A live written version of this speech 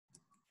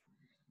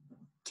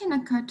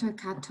Tēnā koutou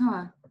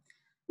katoa.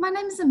 My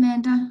name is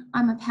Amanda.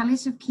 I'm a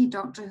palliative care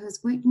doctor who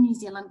has worked in New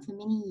Zealand for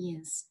many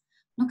years,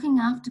 looking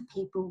after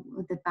people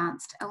with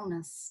advanced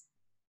illness.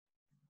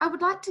 I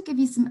would like to give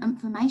you some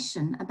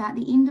information about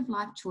the End of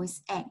Life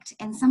Choice Act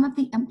and some of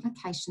the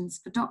implications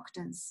for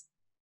doctors.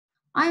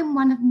 I am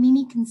one of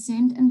many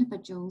concerned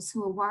individuals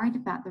who are worried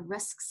about the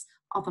risks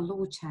of a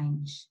law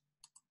change.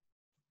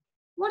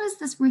 What is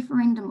this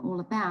referendum all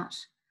about?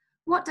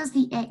 What does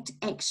the Act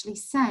actually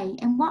say,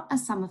 and what are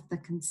some of the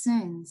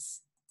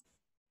concerns?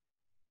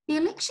 The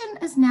election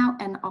is now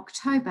in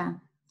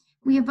October.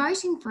 We are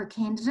voting for a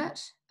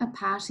candidate, a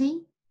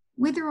party,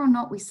 whether or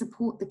not we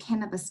support the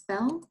Cannabis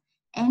Bill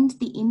and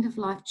the End of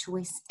Life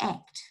Choice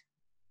Act.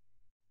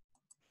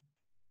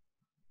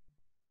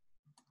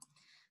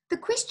 The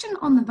question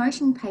on the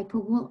voting paper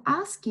will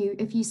ask you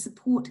if you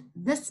support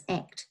this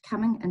Act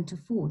coming into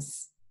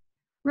force.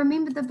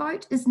 Remember, the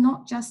vote is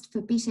not just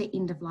for better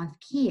end-of-life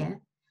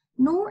care,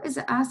 nor is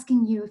it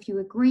asking you if you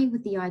agree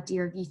with the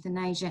idea of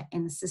euthanasia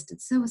and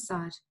assisted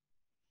suicide.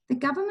 The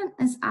government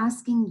is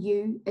asking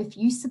you if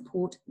you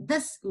support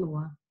this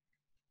law.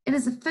 It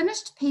is a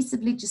finished piece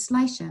of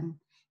legislation,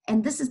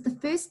 and this is the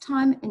first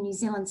time in New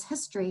Zealand's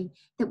history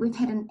that we've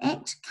had an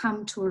act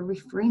come to a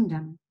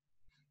referendum.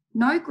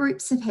 No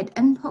groups have had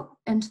input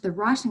into the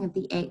writing of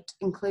the act,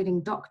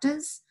 including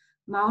doctors,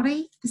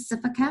 Māori,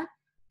 Pacifica,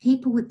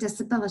 people with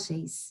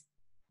disabilities.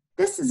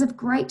 This is of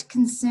great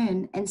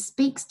concern and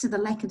speaks to the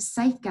lack of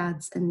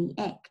safeguards in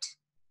the Act.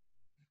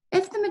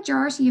 If the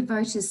majority of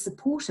voters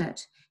support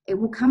it, it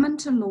will come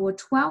into law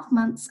 12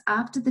 months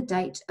after the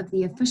date of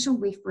the official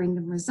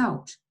referendum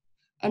result,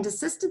 and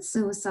assisted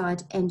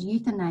suicide and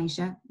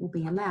euthanasia will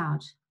be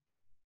allowed.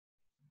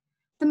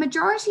 The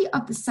majority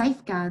of the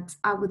safeguards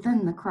are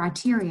within the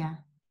criteria.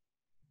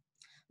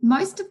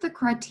 Most of the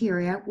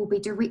criteria will be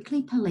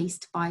directly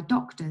policed by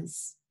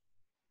doctors.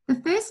 The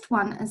first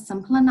one is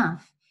simple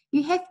enough.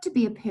 You have to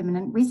be a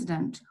permanent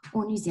resident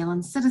or New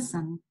Zealand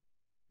citizen.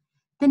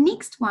 The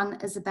next one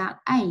is about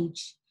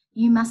age.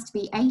 You must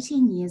be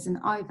 18 years and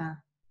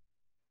over.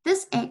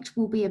 This act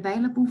will be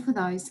available for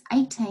those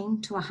 18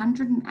 to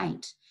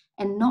 108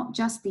 and not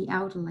just the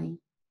elderly.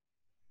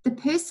 The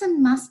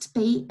person must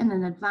be in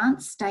an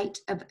advanced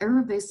state of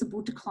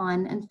irreversible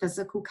decline in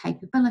physical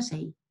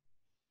capability.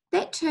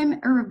 That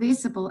term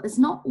irreversible is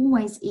not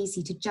always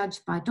easy to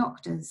judge by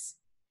doctors.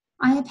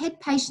 I have had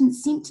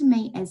patients sent to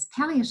me as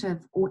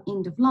palliative or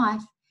end of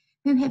life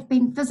who have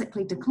been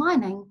physically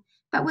declining,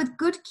 but with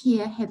good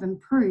care have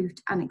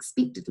improved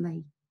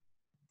unexpectedly.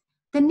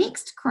 The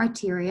next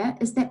criteria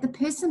is that the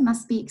person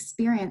must be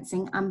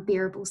experiencing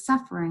unbearable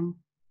suffering.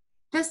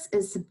 This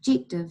is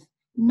subjective.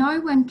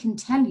 No one can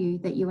tell you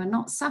that you are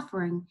not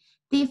suffering,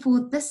 therefore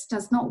this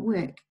does not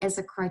work as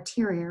a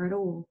criteria at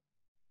all.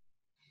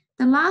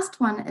 The last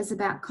one is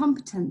about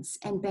competence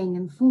and being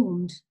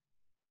informed.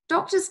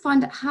 Doctors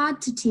find it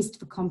hard to test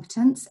for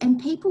competence, and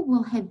people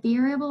will have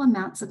variable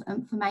amounts of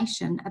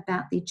information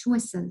about their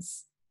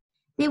choices.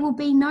 There will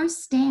be no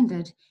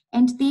standard,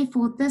 and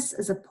therefore this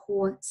is a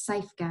poor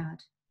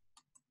safeguard.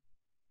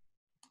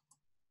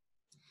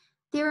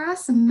 There are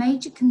some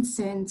major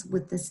concerns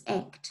with this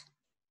Act.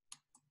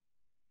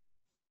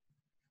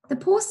 The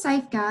poor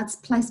safeguards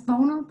place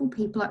vulnerable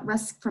people at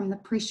risk from the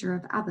pressure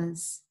of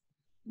others.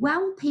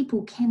 Well,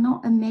 people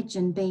cannot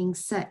imagine being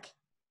sick.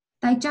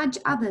 They judge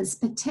others,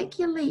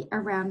 particularly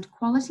around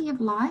quality of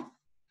life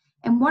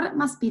and what it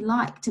must be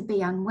like to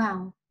be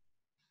unwell.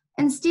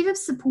 Instead of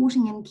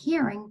supporting and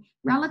caring,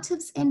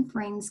 relatives and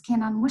friends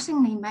can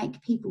unwittingly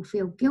make people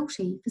feel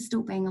guilty for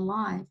still being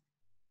alive.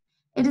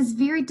 It is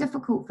very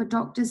difficult for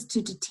doctors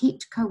to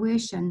detect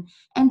coercion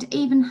and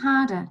even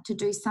harder to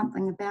do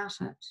something about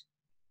it.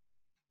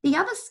 The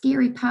other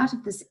scary part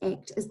of this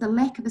Act is the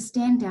lack of a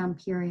stand-down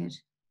period.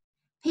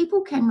 People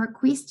can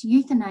request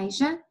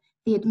euthanasia,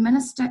 the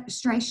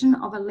administration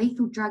of a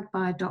lethal drug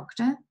by a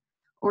doctor,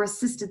 or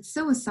assisted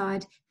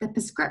suicide, the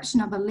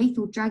prescription of a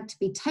lethal drug to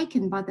be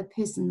taken by the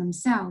person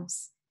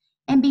themselves,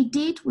 and be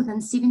dead within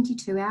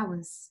 72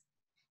 hours.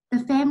 The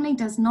family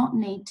does not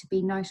need to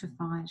be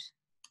notified.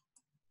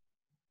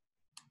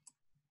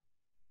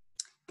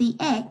 The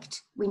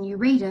Act, when you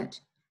read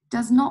it,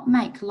 does not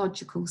make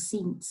logical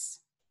sense.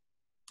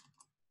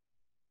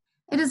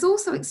 It is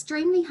also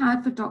extremely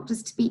hard for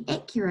doctors to be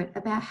accurate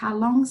about how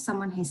long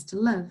someone has to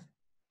live.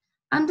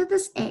 Under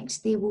this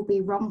Act, there will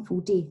be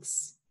wrongful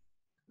deaths.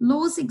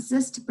 Laws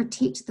exist to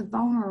protect the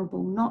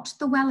vulnerable, not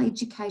the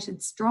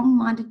well-educated,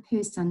 strong-minded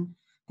person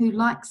who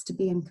likes to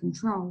be in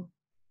control.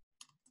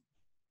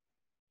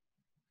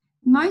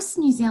 Most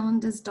New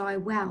Zealanders die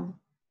well.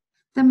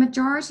 The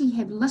majority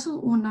have little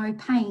or no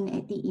pain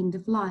at the end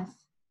of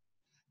life.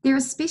 There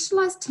are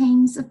specialised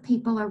teams of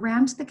people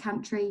around the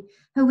country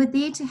who are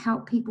there to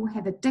help people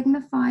have a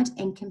dignified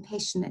and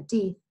compassionate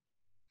death.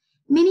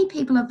 Many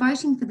people are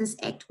voting for this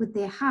Act with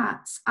their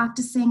hearts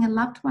after seeing a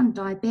loved one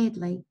die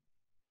badly.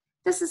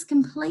 This is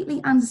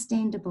completely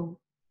understandable,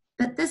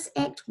 but this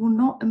Act will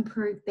not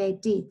improve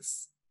bad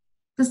deaths.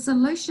 The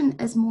solution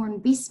is more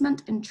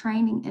investment in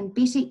training and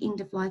better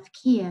end-of-life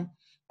care,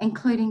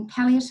 including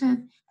palliative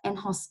and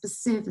hospice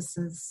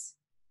services.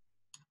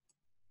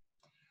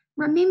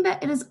 Remember,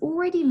 it is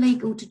already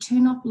legal to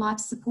turn off life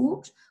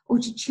support or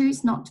to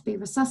choose not to be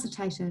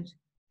resuscitated.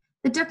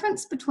 The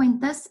difference between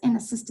this and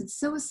assisted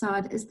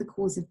suicide is the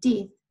cause of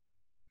death.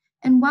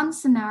 In one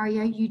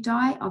scenario, you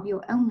die of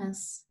your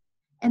illness.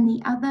 In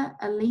the other,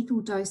 a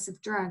lethal dose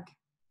of drug.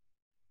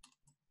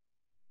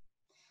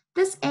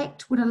 This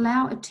act would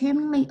allow a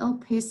terminally ill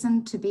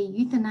person to be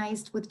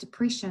euthanized with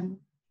depression.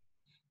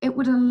 It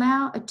would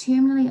allow a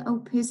terminally ill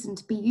person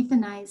to be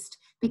euthanized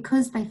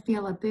because they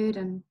feel a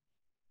burden.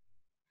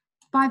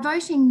 By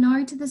voting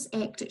no to this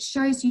act, it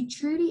shows you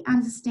truly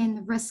understand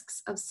the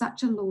risks of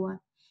such a law,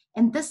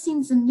 and this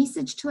sends a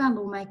message to our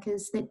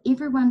lawmakers that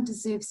everyone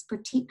deserves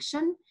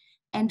protection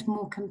and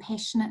more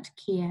compassionate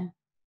care.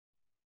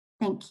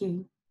 Thank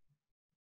you.